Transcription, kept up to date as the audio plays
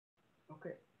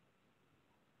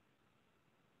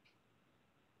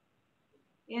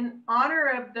In honor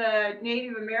of the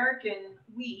Native American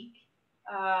Week,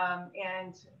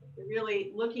 and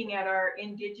really looking at our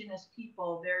indigenous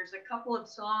people, there's a couple of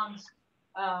songs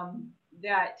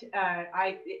that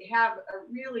I have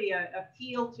a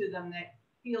feel to them that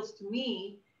feels to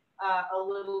me a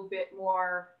little bit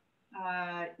more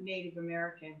Native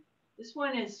American. This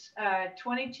one is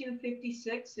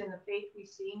 2256 in the Faith We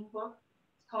Sing book.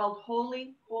 It's called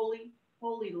Holy, Holy,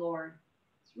 Holy Lord.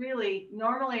 It's really,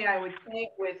 normally I would play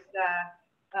it with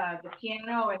the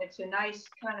piano, and it's a nice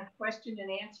kind of question and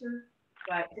answer,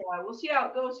 but we'll see how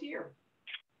it goes here.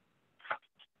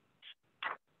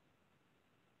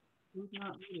 Who's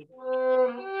not muted?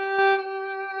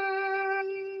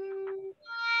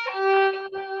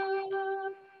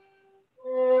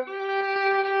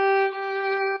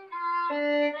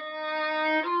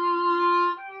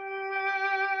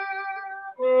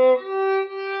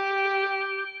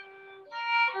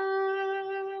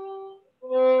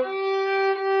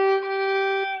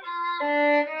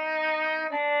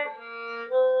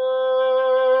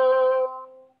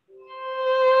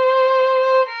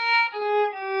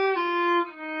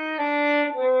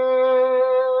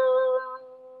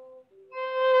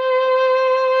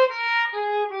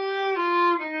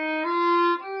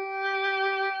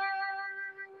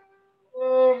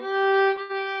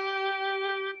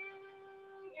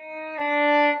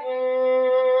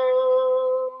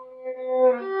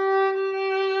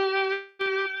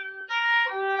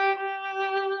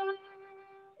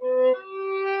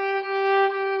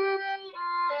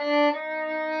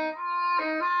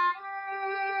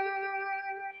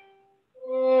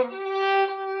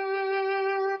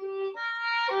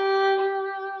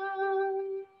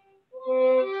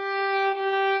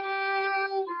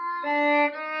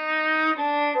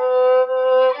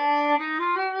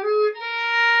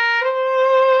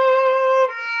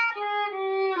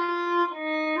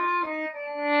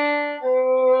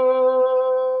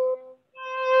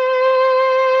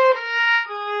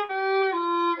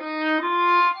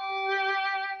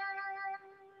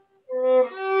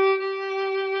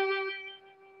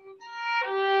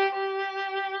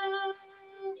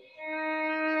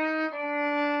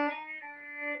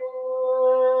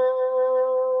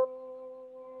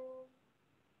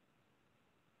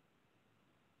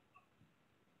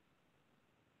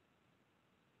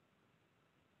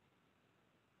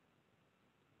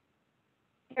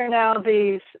 Hear now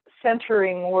these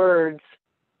centering words.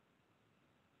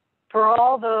 For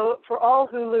all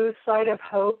who lose sight of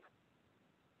hope,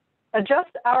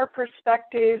 adjust our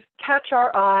perspective, catch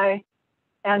our eye,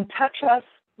 and touch us,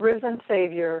 risen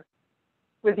Savior,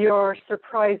 with your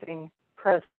surprising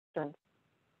presence.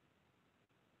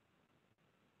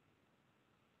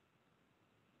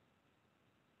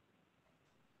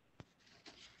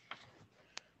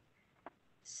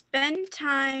 Spend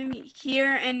time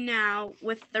here and now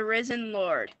with the risen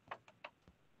Lord.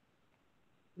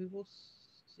 We will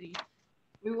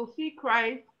see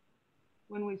Christ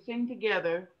when we sing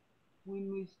together,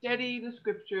 when we study the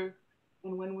scripture,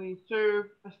 and when we serve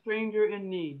a stranger in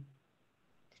need.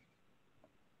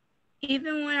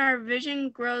 Even when our vision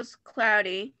grows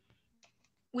cloudy,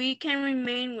 we can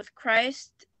remain with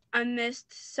Christ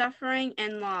amidst suffering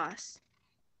and loss.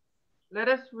 Let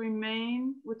us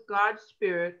remain with God's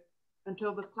Spirit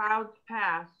until the clouds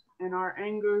pass and our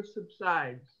anger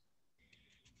subsides.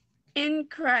 In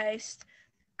Christ,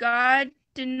 God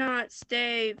did not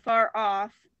stay far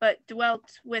off, but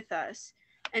dwelt with us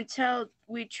until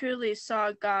we truly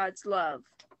saw God's love.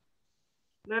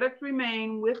 Let us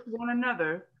remain with one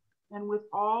another and with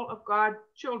all of God's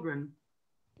children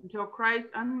until Christ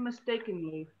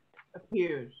unmistakably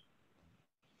appears.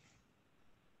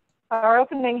 Our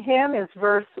opening hymn is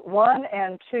verse 1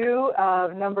 and 2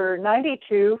 of number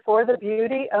 92, For the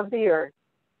Beauty of the Earth.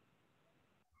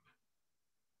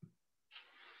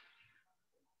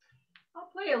 I'll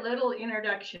play a little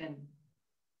introduction.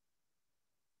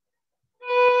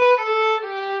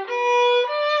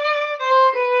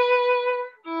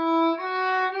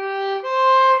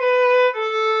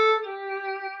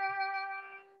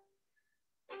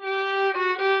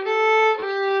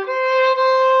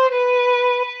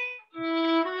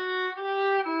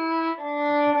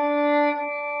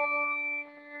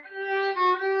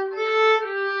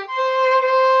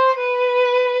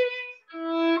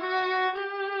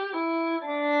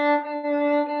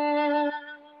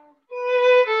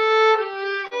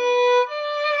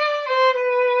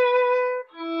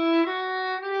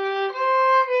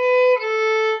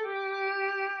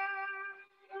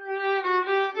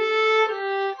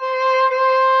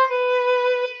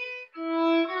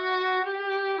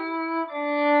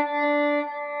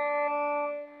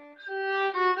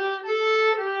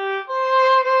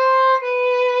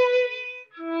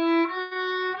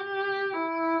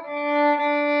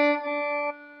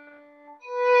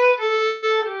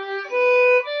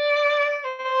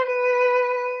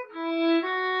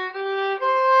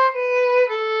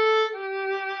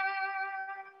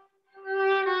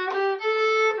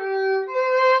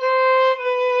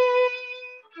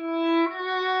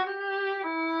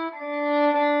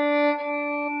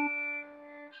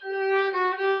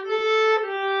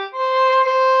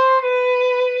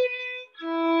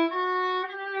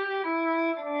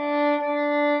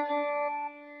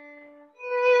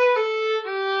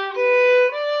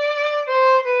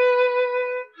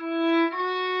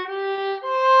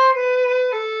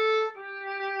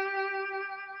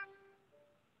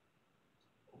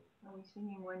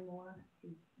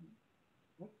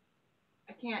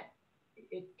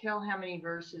 tell how many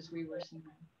verses we were singing?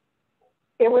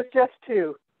 It was just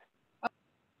 2.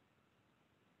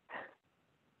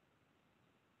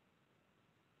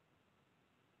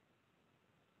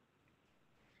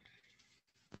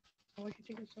 Oh, I can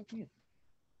take this off mute.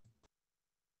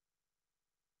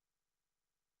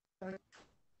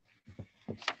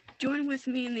 Join with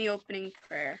me in the opening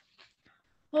prayer.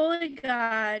 Holy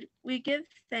God, we give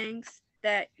thanks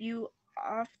that you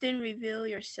often reveal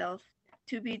yourself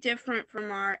to be different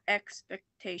from our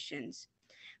expectations.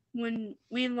 When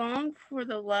we long for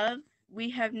the love we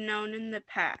have known in the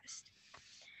past,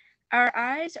 our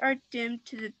eyes are dimmed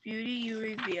to the beauty you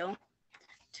reveal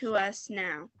to us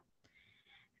now,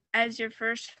 as your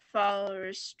first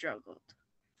followers struggled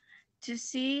to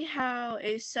see how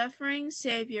a suffering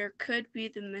Savior could be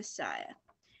the Messiah.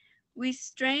 We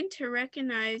strain to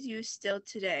recognize you still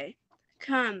today.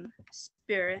 Come,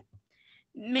 Spirit,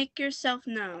 make yourself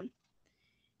known.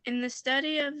 In the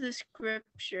study of the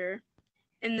scripture,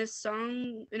 in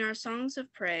our songs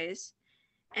of praise,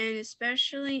 and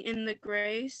especially in the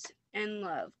grace and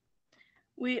love,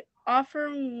 we offer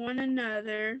one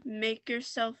another, make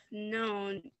yourself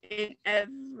known in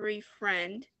every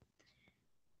friend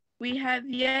we have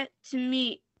yet to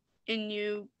meet in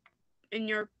you, in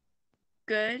your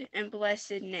good and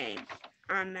blessed name.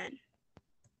 Amen.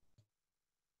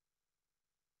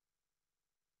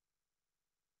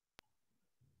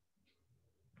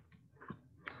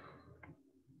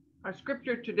 Our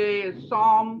scripture today is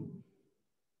Psalm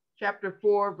chapter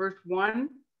 4, verse 1.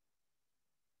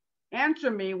 Answer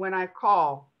me when I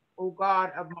call, O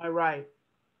God of my right.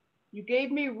 You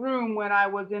gave me room when I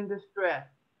was in distress.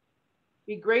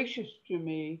 Be gracious to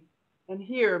me and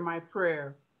hear my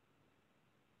prayer.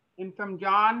 And from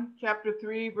John chapter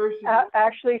 3, verses...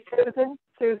 Actually,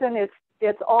 Susan,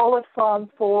 it's all of Psalm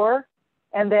 4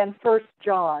 and then 1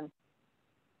 John.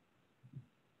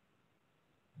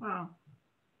 Wow.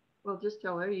 Well, just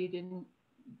tell her you didn't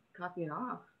copy it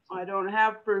off. I don't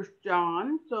have 1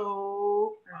 John,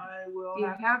 so I will... You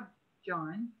have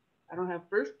John. I don't have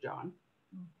 1 John.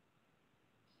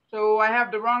 So I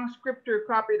have the wrong scripture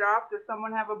copied off. Does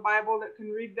someone have a Bible that can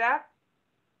read that?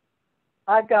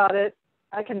 I've got it.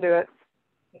 I can do it.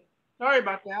 Sorry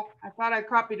about that. I thought I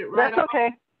copied it right That's off.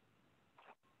 okay.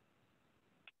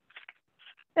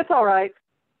 It's all right.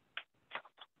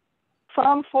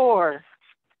 Psalm 4.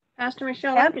 Pastor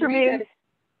Michelle, Answer me.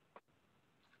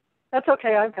 That's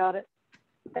okay. I've got it.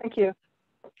 Thank you.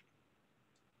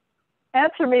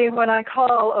 Answer me when I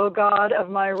call, O God of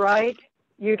my right.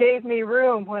 You gave me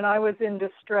room when I was in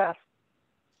distress.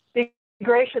 Be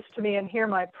gracious to me and hear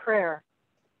my prayer.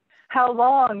 How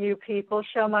long, you people,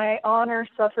 shall my honor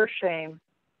suffer shame?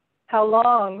 How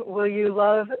long will you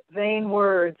love vain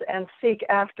words and seek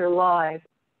after lies?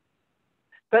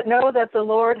 But know that the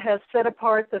Lord has set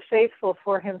apart the faithful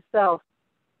for himself.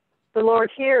 The Lord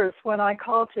hears when I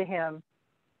call to him.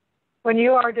 When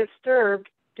you are disturbed,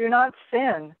 do not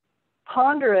sin.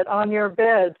 Ponder it on your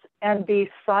beds and be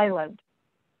silent.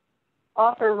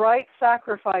 Offer right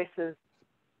sacrifices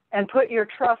and put your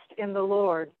trust in the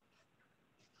Lord.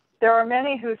 There are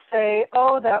many who say,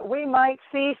 oh, that we might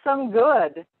see some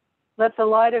good. Let the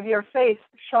light of your face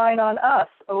shine on us,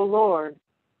 O Lord.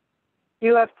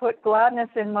 You have put gladness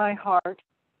in my heart,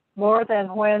 more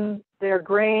than when their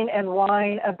grain and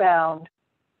wine abound.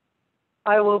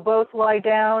 I will both lie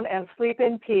down and sleep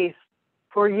in peace,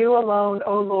 for you alone,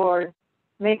 O Lord,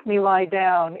 make me lie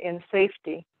down in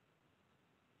safety.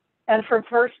 And from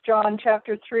 1 John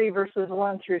chapter 3, verses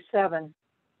 1 through 7.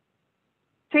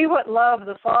 See what love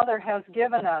the Father has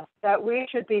given us, that we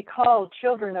should be called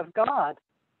children of God.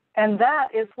 And that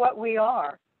is what we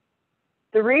are.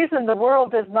 The reason the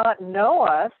world does not know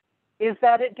us is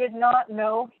that it did not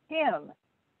know him.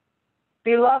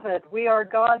 Beloved, we are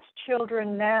God's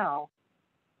children now.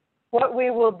 What we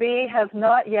will be has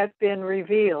not yet been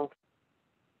revealed.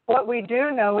 What we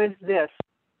do know is this: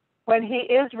 when he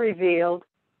is revealed,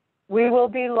 we will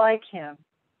be like him,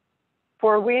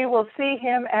 for we will see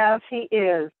him as he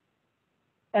is.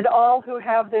 And all who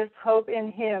have this hope in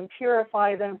him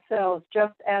purify themselves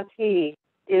just as he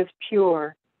is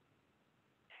pure.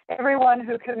 Everyone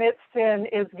who commits sin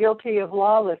is guilty of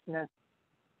lawlessness.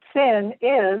 Sin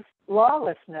is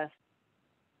lawlessness.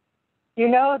 You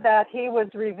know that he was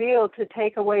revealed to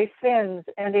take away sins,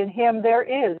 and in him there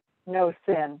is no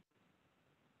sin.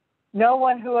 No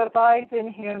one who abides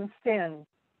in him sins.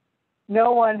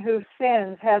 No one who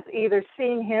sins has either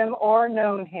seen him or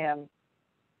known him.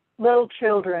 Little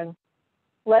children,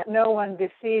 let no one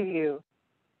deceive you.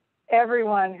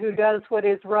 Everyone who does what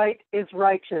is right is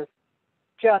righteous,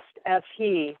 just as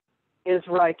he is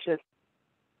righteous.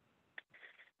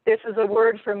 This is a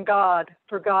word from God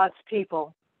for God's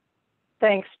people.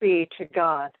 Thanks be to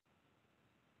God.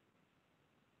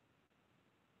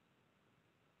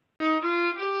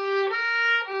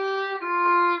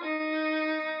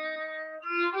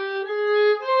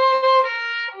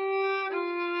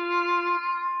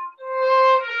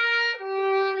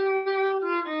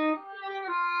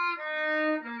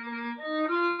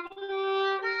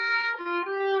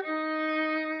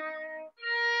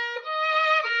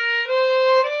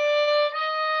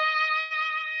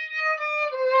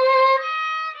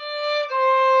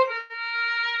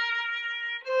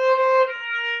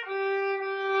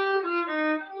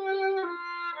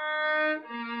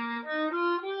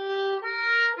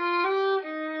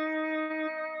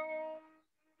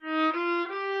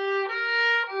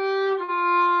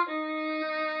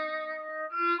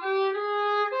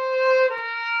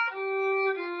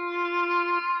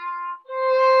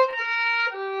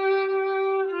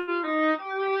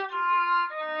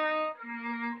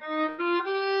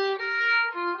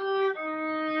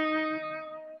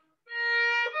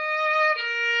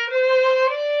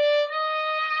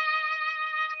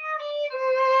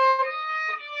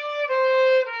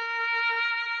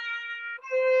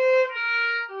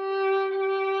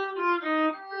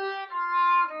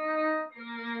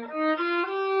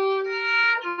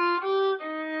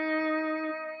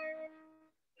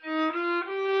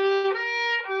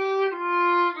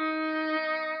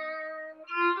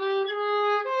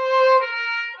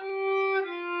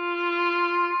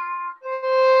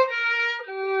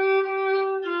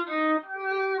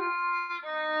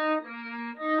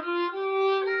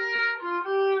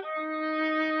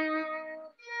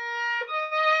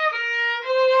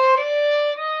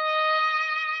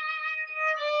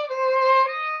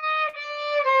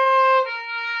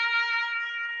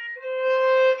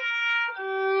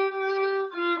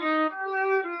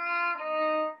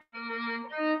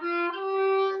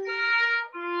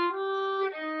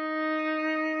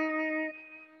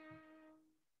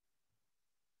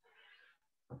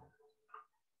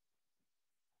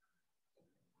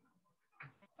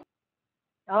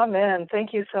 Amen.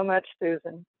 Thank you so much,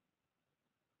 Susan.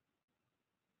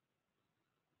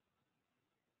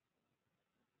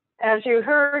 As you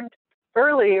heard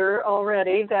earlier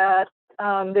already, that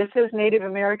this is Native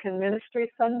American Ministries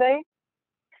Sunday,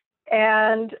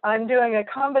 and I'm doing a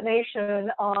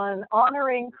combination on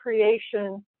honoring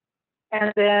creation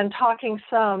and then talking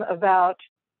some about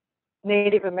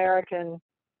Native American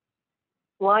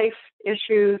life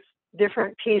issues,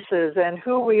 different pieces, and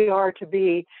who we are to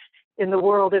be in the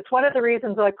world. It's one of the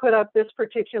reasons I put up this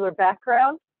particular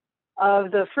background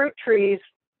of the fruit trees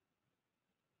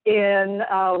in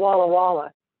Walla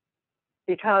Walla,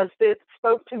 because it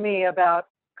spoke to me about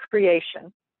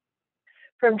creation.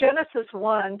 From Genesis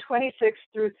 1, 26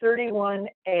 through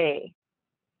 31a.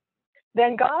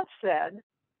 Then God said,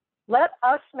 "Let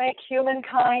us make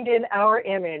humankind in our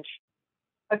image,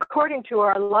 according to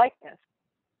our likeness,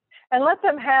 and let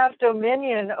them have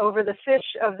dominion over the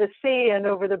fish of the sea and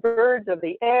over the birds of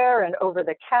the air and over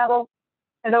the cattle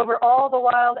and over all the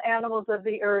wild animals of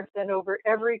the earth and over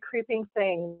every creeping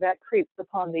thing that creeps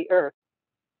upon the earth."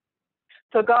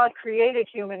 So God created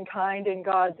humankind in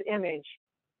God's image.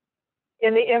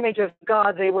 In the image of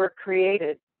God, they were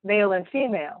created, male and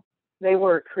female. They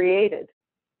were created.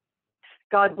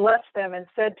 God blessed them and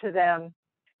said to them,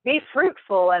 "Be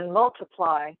fruitful and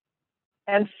multiply,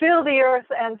 and fill the earth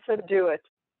and subdue it,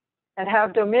 and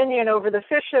have dominion over the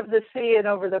fish of the sea and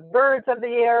over the birds of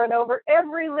the air and over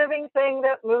every living thing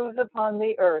that moves upon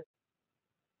the earth."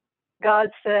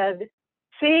 God said,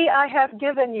 "See, I have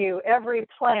given you every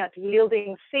plant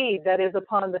yielding seed that is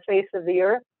upon the face of the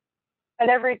earth, and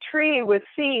every tree with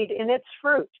seed in its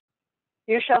fruit.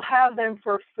 You shall have them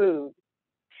for food.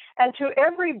 And to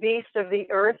every beast of the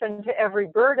earth, and to every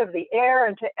bird of the air,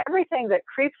 and to everything that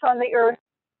creeps on the earth,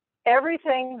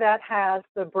 everything that has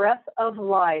the breath of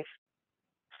life,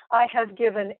 I have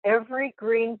given every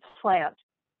green plant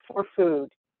for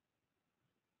food."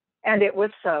 And it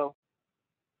was so.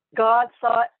 God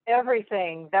saw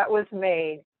everything that was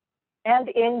made, and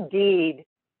indeed,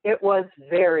 it was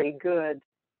very good.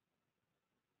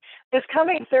 This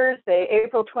coming Thursday,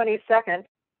 April 22nd,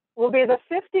 will be the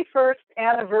 51st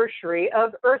anniversary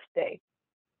of Earth Day.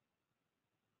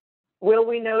 Will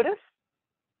we notice?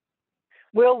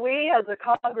 Will we as a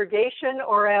congregation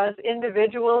or as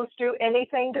individuals do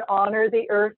anything to honor the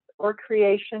earth or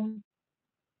creation?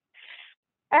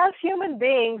 As human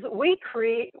beings, we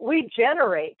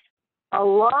generate a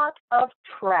lot of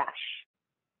trash.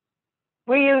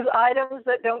 We use items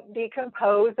that don't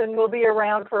decompose and will be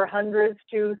around for hundreds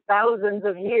to thousands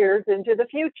of years into the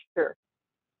future.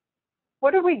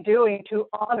 What are we doing to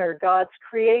honor God's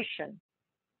creation?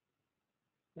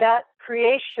 That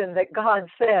creation that God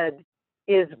said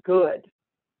is good.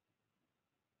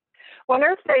 When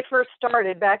Earth Day first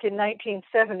started back in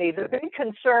 1970, the big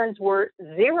concerns were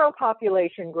zero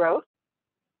population growth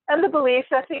and the belief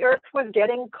that the Earth was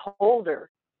getting colder.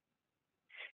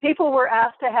 People were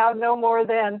asked to have no more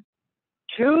than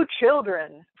 2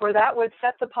 children, for that would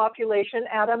set the population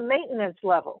at a maintenance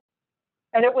level.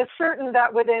 And it was certain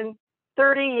that within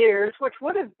 30 years, which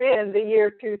would have been the year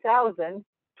 2000,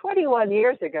 21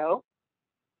 years ago,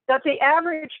 that the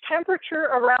average temperature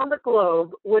around the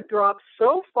globe would drop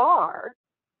so far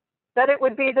that it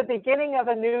would be the beginning of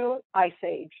a new ice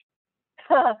age.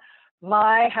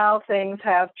 My, how things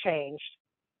have changed.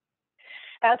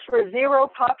 As for zero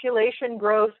population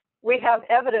growth, we have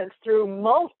evidence through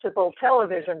multiple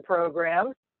television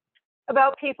programs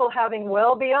about people having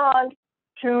well beyond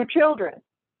 2 children.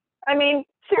 I mean,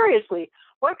 seriously,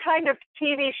 what kind of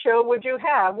TV show would you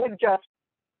have with just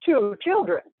 2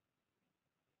 children?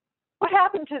 What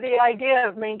happened to the idea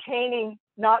of maintaining,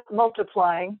 not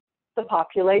multiplying, the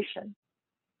population?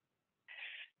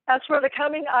 As for the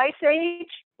coming ice age,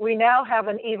 we now have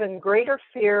an even greater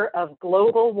fear of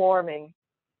global warming.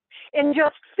 In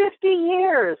just 50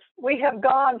 years, we have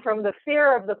gone from the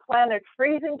fear of the planet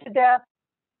freezing to death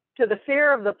to the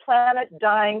fear of the planet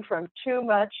dying from too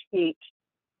much heat.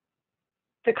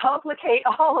 To complicate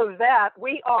all of that,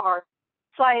 we are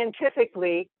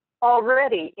scientifically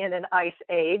already in an ice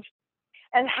age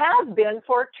and have been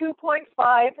for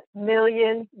 2.5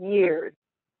 million years.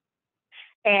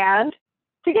 And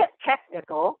to get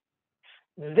technical,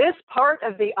 this part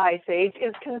of the ice age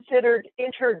is considered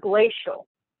interglacial.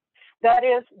 That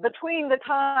is, between the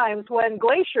times when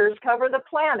glaciers cover the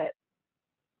planet.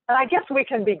 And I guess we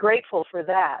can be grateful for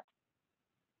that.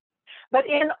 But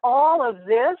in all of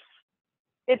this,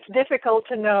 it's difficult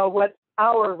to know what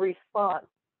our response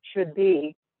should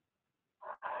be.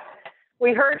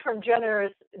 We heard from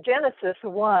Genesis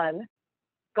 1,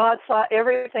 God saw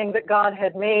everything that God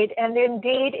had made, and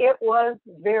indeed it was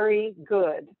very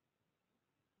good.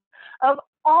 Of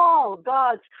all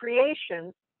God's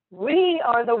creations, we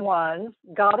are the ones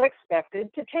God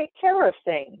expected to take care of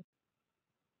things.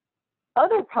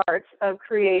 Other parts of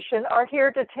creation are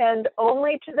here to tend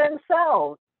only to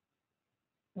themselves.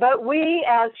 But we,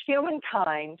 as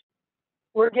humankind,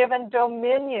 were given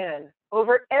dominion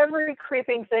over every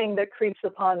creeping thing that creeps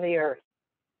upon the earth.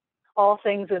 All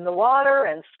things in the water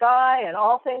and sky, and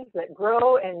all things that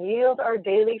grow and yield our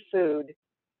daily food.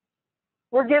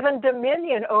 We're given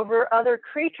dominion over other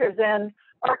creatures and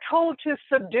are told to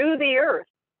subdue the earth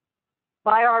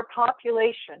by our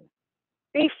population,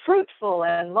 be fruitful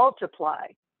and multiply.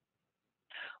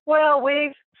 Well,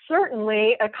 we've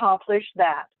certainly accomplished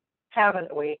that,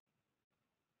 haven't we?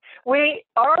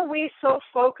 Are we so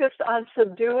focused on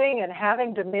subduing and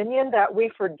having dominion that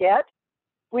we forget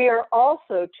we are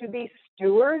also to be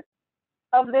stewards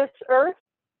of this earth?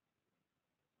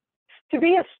 To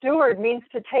be a steward means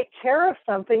to take care of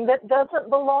something that doesn't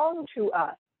belong to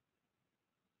us,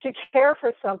 to care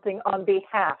for something on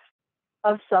behalf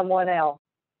of someone else.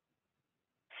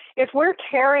 If we're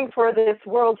caring for this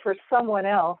world for someone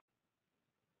else,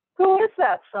 who is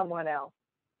that someone else?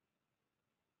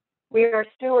 We are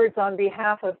stewards on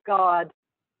behalf of God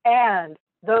and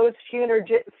those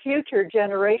future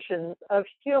generations of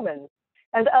humans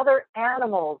and other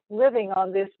animals living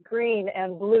on this green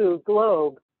and blue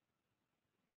globe.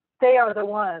 They are the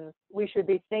ones we should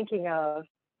be thinking of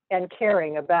and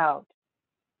caring about.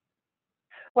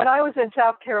 When I was in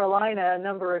South Carolina a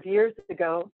number of years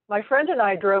ago, my friend and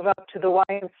I drove up to the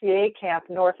YMCA camp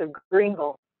north of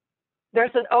Greenville.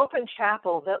 There's an open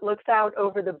chapel that looks out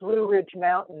over the Blue Ridge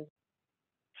Mountains.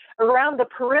 Around the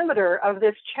perimeter of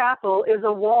this chapel is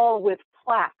a wall with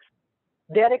plaques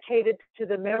dedicated to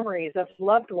the memories of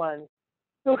loved ones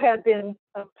who had been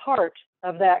a part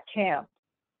of that camp.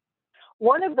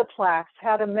 One of the plaques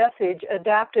had a message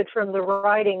adapted from the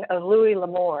writing of Louis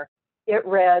L'Amour. It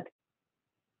read,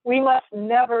 "We must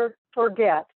never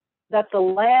forget that the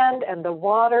land and the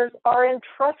waters are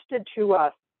entrusted to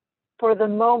us for the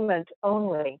moment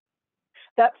only,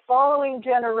 that following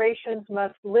generations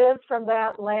must live from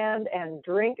that land and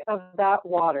drink of that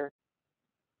water.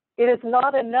 It is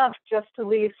not enough just to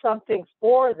leave something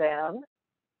for them.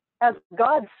 As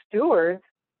God's stewards,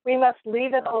 we must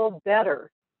leave it all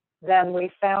better than we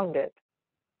found it."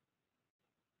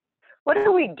 What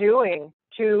are we doing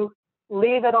to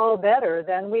leave it all better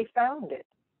than we found it?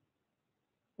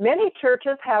 Many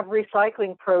churches have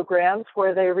recycling programs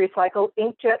where they recycle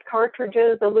inkjet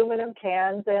cartridges, aluminum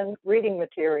cans, and reading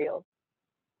materials.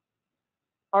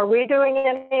 Are we doing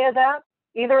any of that?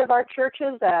 either of our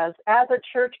churches as a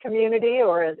church community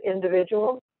or as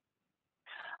individuals.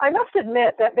 I must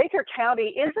admit that Baker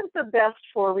County isn't the best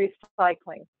for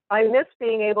recycling. I miss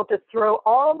being able to throw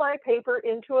all my paper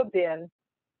into a bin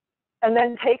and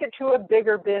then take it to a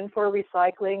bigger bin for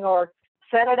recycling, or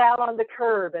set it out on the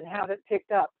curb and have it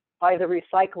picked up by the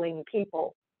recycling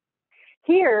people.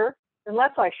 Here,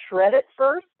 unless I shred it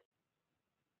first,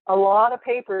 a lot of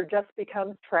paper just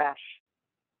becomes trash.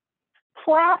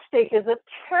 Plastic is a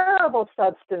terrible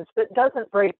substance that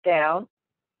doesn't break down,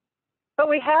 but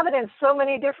we have it in so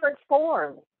many different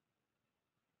forms.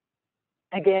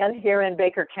 Again, here in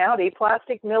Baker County,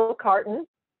 plastic milk cartons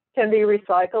can be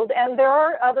recycled, and there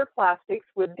are other plastics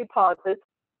with deposits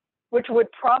which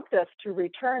would prompt us to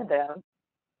return them.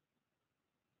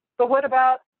 But what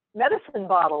about medicine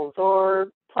bottles or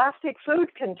plastic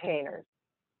food containers?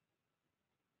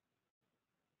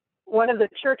 One of the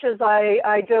churches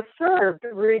I just served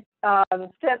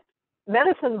sent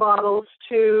medicine bottles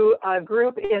to a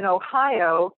group in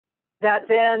Ohio that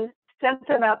then sent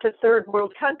them out to third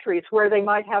world countries where they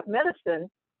might have medicine,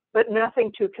 but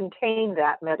nothing to contain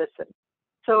that medicine.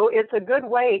 So it's a good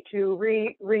way to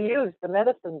reuse the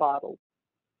medicine bottles.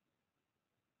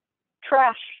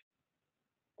 Trash.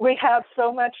 We have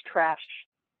so much trash,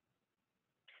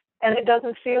 and it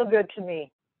doesn't feel good to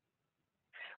me.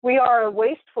 We are a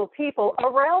wasteful people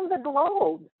around the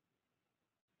globe,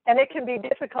 and it can be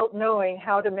difficult knowing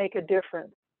how to make a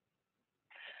difference.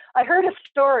 I heard a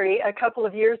story a couple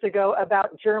of years ago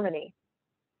about Germany.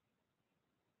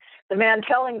 The man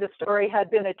telling the story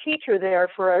had been a teacher there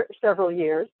for several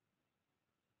years,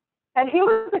 and he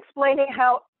was explaining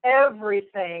how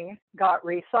everything got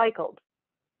recycled.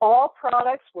 All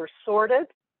products were sorted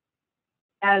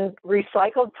and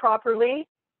recycled properly.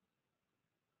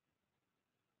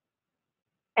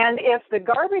 And if the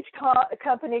garbage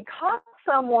company caught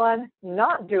someone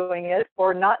not doing it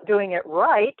or not doing it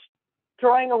right,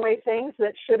 throwing away things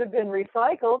that should have been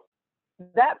recycled,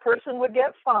 that person would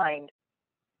get fined.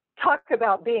 Talk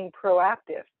about being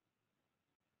proactive.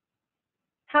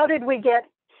 How did we get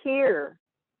here?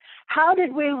 How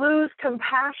did we lose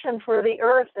compassion for the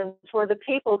earth and for the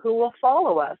people who will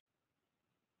follow us?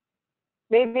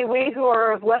 Maybe we who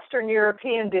are of Western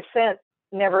European descent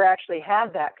never actually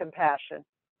had that compassion.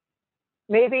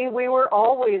 Maybe we were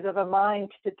always of a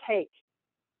mind to take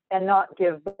and not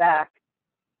give back.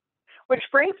 Which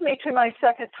brings me to my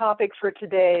second topic for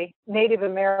today, Native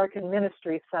American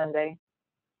Ministries Sunday.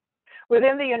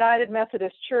 Within the United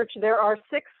Methodist Church, there are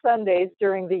 6 Sundays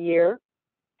during the year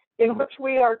in which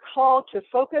we are called to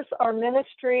focus our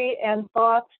ministry and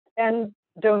thoughts and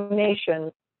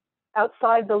donations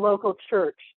outside the local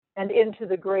church and into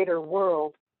the greater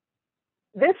world.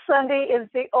 This Sunday is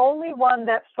the only one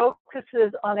that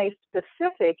focuses on a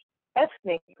specific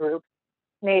ethnic group,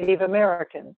 Native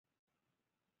Americans.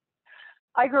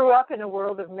 I grew up in a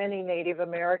world of many Native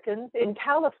Americans. In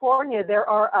California, there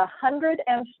are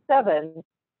 107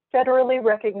 federally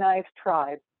recognized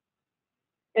tribes.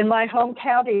 In my home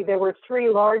county, there were 3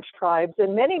 large tribes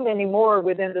and many, many more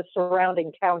within the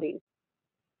surrounding counties: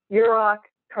 Yurok,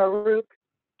 Karuk,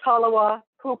 Tolowa,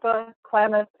 Hoopa,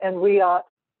 Klamath, and Wiyot,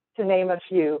 to name a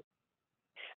few.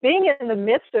 Being in the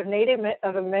midst of Native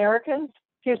Americans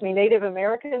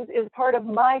is part of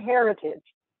my heritage.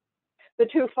 The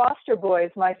 2 foster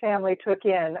boys my family took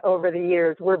in over the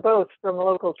years were both from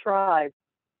local tribes.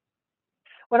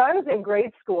 When I was in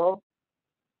grade school,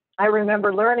 I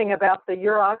remember learning about the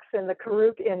Yuroks and the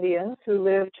Karuk Indians who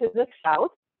lived to the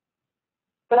south,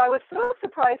 but I was so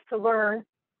surprised to learn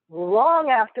long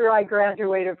after I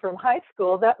graduated from high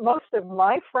school that most of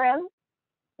my friends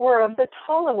were of the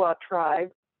Tolowa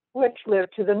tribe, which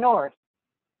lived to the north.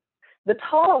 The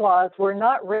Tolowas were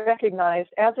not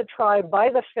recognized as a tribe by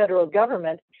the federal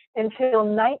government until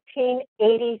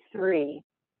 1983,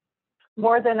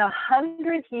 more than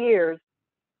 100 years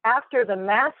after the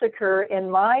massacre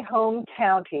in my home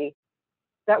county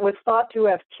that was thought to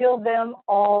have killed them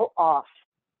all off.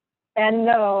 And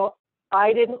no,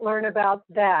 I didn't learn about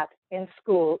that in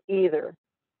school either.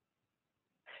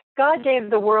 God gave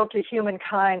the world to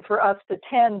humankind for us to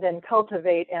tend and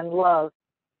cultivate and love.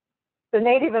 The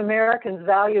Native Americans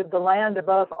valued the land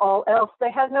above all else.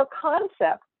 They had no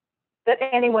concept that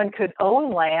anyone could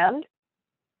own land.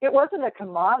 It wasn't a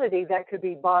commodity that could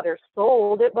be bought or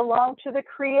sold. It belonged to the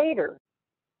Creator,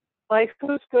 by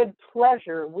whose good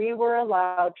pleasure we were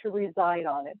allowed to reside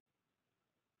on it.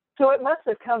 So it must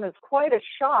have come as quite a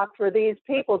shock for these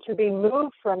people to be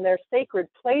moved from their sacred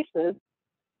places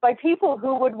by people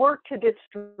who would work to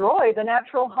destroy the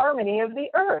natural harmony of the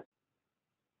earth.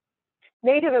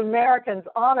 Native Americans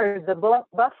honored the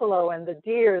buffalo and the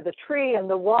deer, the tree and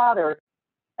the water,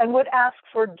 and would ask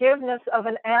forgiveness of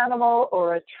an animal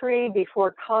or a tree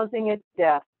before causing its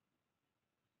death.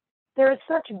 There is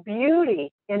such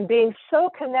beauty in being so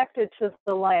connected to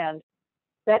the land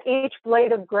that each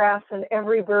blade of grass and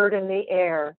every bird in the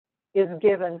air is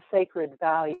given sacred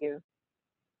value.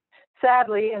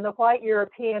 Sadly, in the white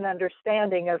European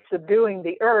understanding of subduing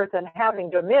the earth and having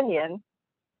dominion,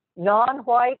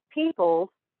 non-white peoples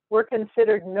were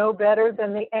considered no better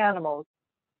than the animals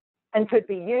and could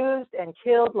be used and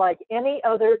killed like any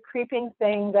other creeping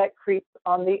thing that creeps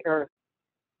on the earth.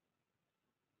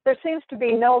 There seems to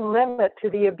be no limit to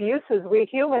the abuses we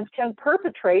humans can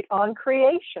perpetrate on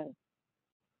creation,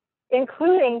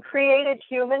 including created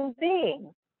human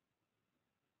beings.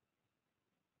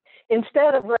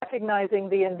 Instead of recognizing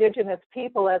the indigenous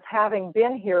people as having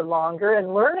been here longer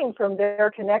and learning from their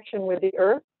connection with the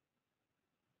earth,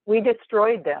 we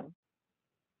destroyed them.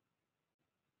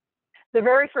 The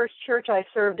very first church I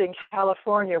served in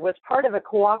California was part of a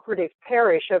cooperative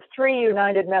parish of 3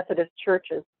 United Methodist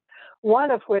churches,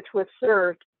 one of which was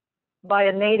served by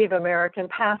a Native American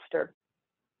pastor.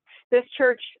 This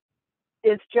church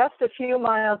is just a few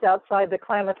miles outside the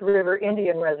Klamath River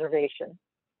Indian Reservation.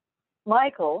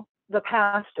 Michael, the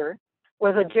pastor,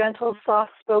 was a gentle,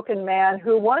 soft-spoken man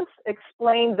who once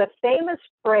explained the famous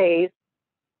phrase,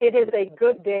 "It is a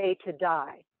good day to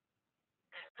die."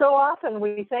 So often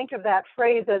we think of that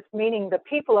phrase as meaning the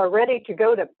people are ready to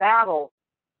go to battle.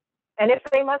 And if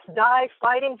they must die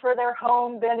fighting for their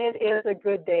home, then it is a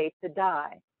good day to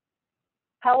die.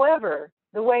 However,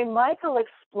 the way Michael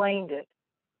explained it,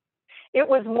 it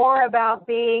was more about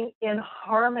being in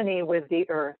harmony with the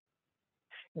earth.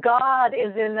 God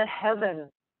is in the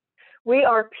heavens. We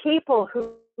are people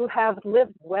who have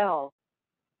lived well.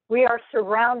 We are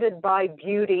surrounded by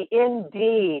beauty.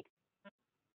 Indeed,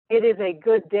 it is a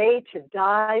good day to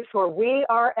die, for we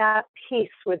are at peace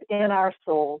within our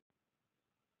souls.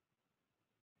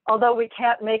 Although we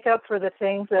can't make up for the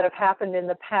things that have happened in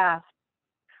the past,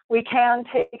 we can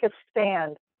take a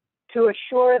stand to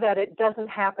assure that it doesn't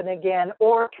happen again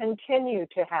or continue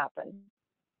to happen.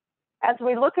 As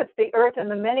we look at the earth and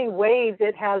the many ways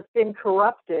it has been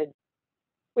corrupted,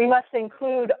 we must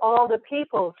include all the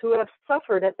peoples who have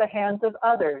suffered at the hands of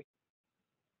others.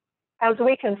 As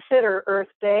we consider Earth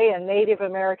Day and Native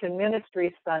American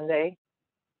Ministries Sunday,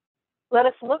 let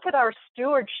us look at our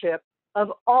stewardship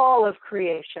of all of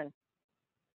creation,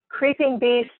 creeping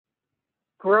beasts,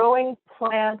 growing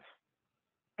plants,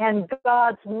 and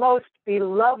God's most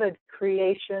beloved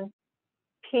creation,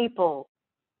 people.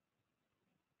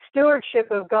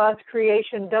 Stewardship of God's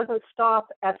creation doesn't stop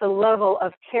at the level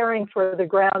of caring for the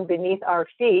ground beneath our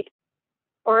feet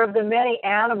or of the many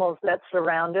animals that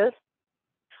surround us.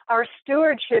 Our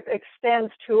stewardship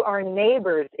extends to our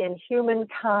neighbors in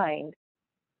humankind.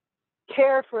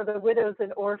 Care for the widows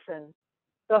and orphans,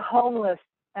 the homeless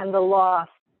and the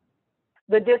lost,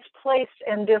 the displaced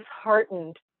and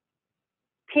disheartened,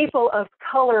 people of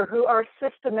color who are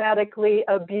systematically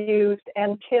abused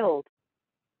and killed.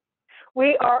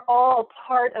 We are all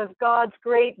part of God's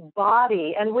great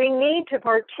body, and we need to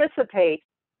participate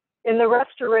in the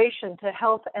restoration to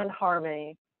health and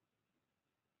harmony.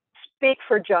 Speak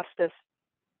for justice,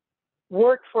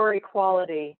 work for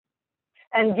equality,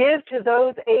 and give to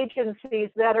those agencies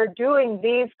that are doing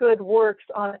these good works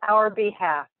on our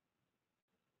behalf.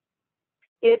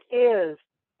 It is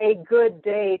a good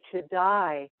day to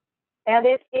die, and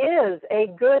it is a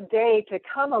good day to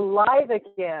come alive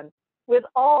again with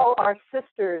all our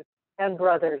sisters and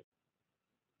brothers.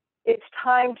 It's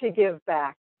time to give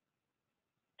back.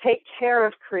 Take care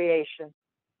of creation,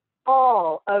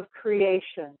 all of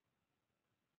creation.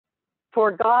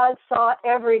 For God saw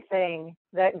everything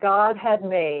that God had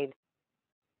made,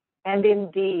 and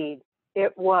indeed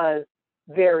it was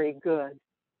very good.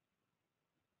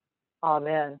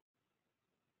 Amen.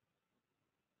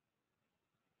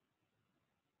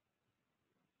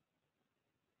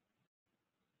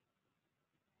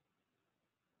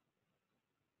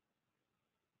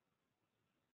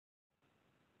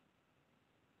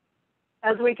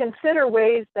 As we consider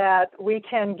ways that we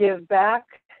can give back,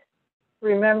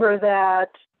 remember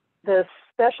that the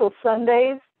special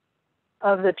Sundays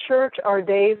of the church are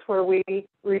days where we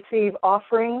receive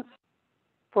offerings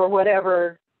for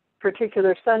whatever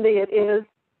particular Sunday it is.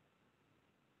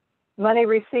 Money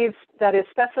received that is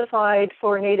specified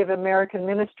for Native American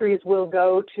Ministries will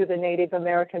go to the Native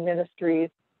American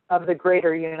Ministries of the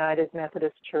Greater United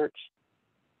Methodist Church.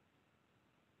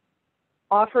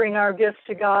 Offering our gifts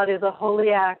to God is a holy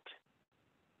act.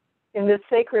 In this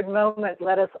sacred moment,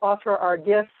 let us offer our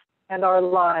gifts and our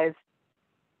lives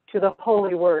to the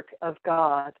holy work of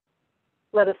God.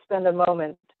 Let us spend a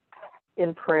moment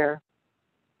in prayer.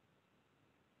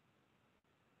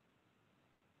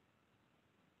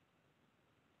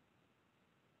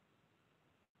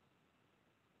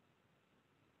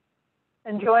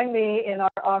 And join me in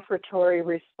our offertory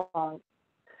response.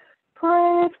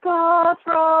 Praise God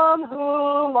from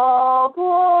whom all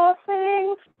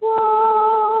blessings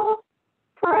flow.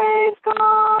 Praise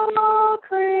God, all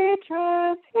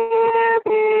creatures here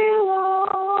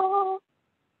below.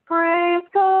 Praise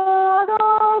God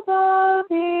above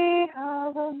the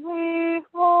heavenly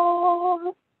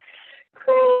host.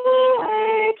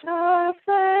 Creator,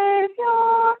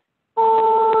 Savior,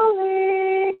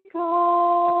 Holy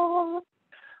Ghost.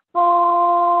 Amen.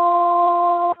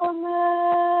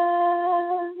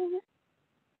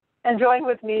 And join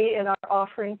with me in our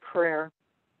offering prayer.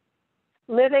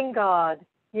 Living God,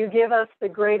 you give us the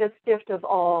greatest gift of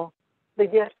all, the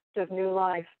gift of new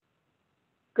life.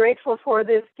 Grateful for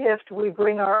this gift, we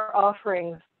bring our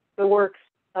offerings, the works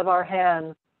of our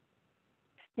hands.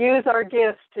 Use our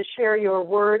gifts to share your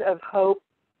word of hope,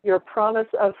 your promise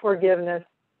of forgiveness,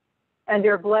 and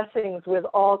your blessings with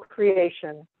all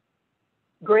creation.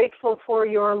 Grateful for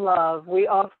your love, we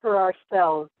offer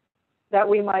ourselves that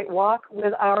we might walk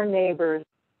with our neighbors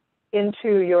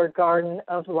into your garden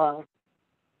of love.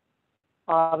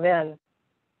 Amen.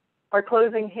 Our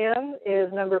closing hymn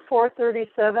is number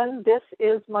 437, This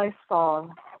Is My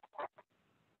Song.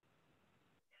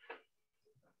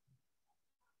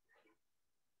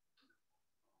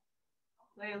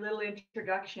 Play a little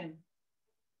introduction.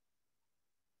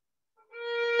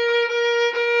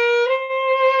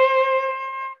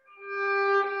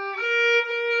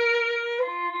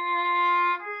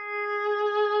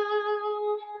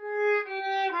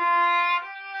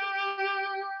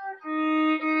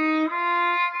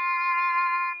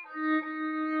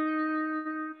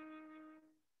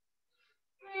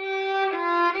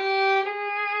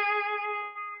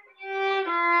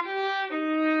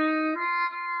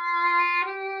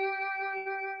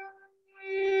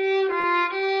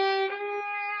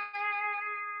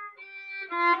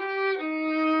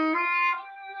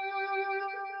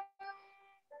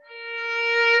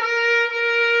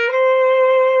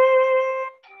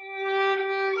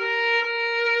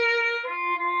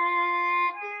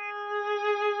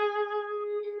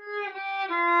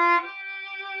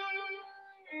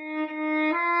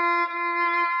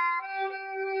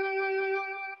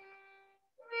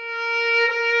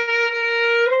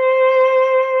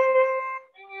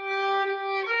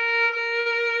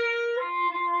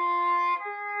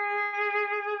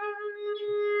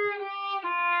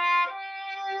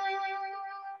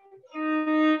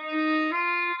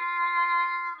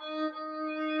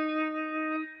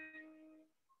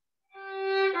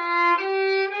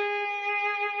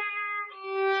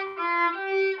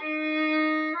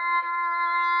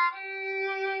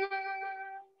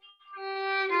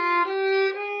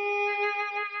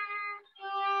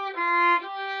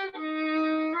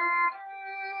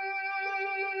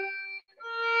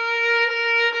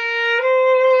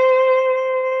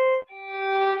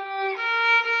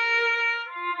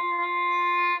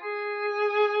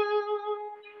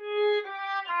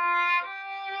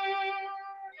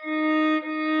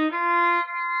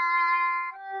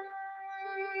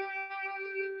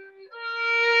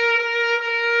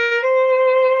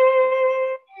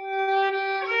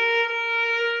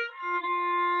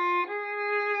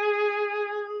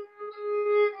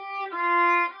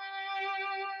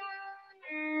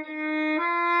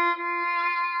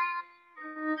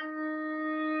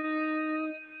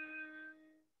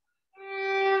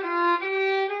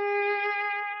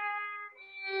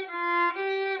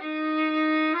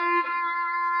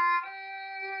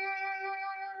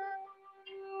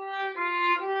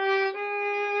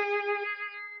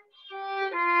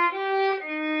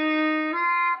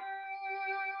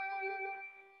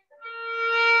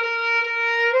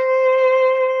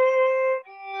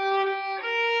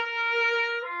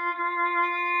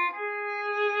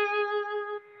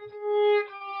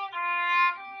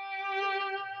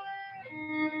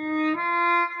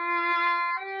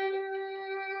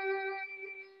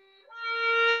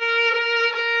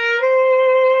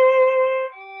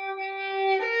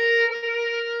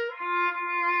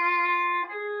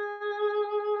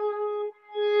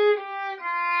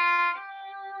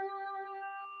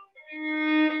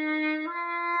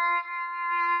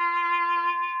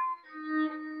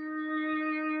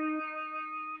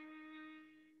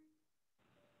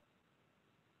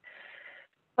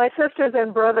 My sisters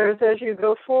and brothers, as you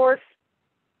go forth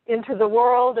into the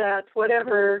world at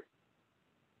whatever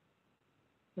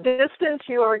distance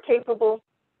you are capable,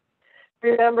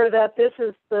 Remember that this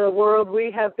is the world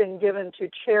we have been given to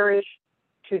cherish,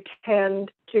 to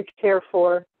tend, to care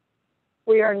for.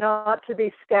 We are not to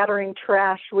be scattering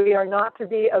trash. We are not to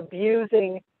be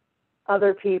abusing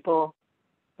other people.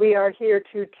 We are here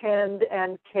to tend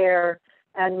and care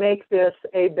and make this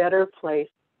a better place.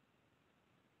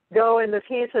 Go in the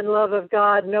peace and love of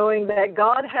God, knowing that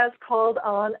God has called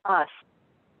on us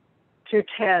to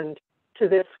tend to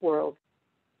this world.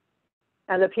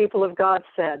 And the people of God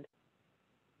said,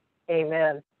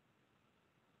 Amen.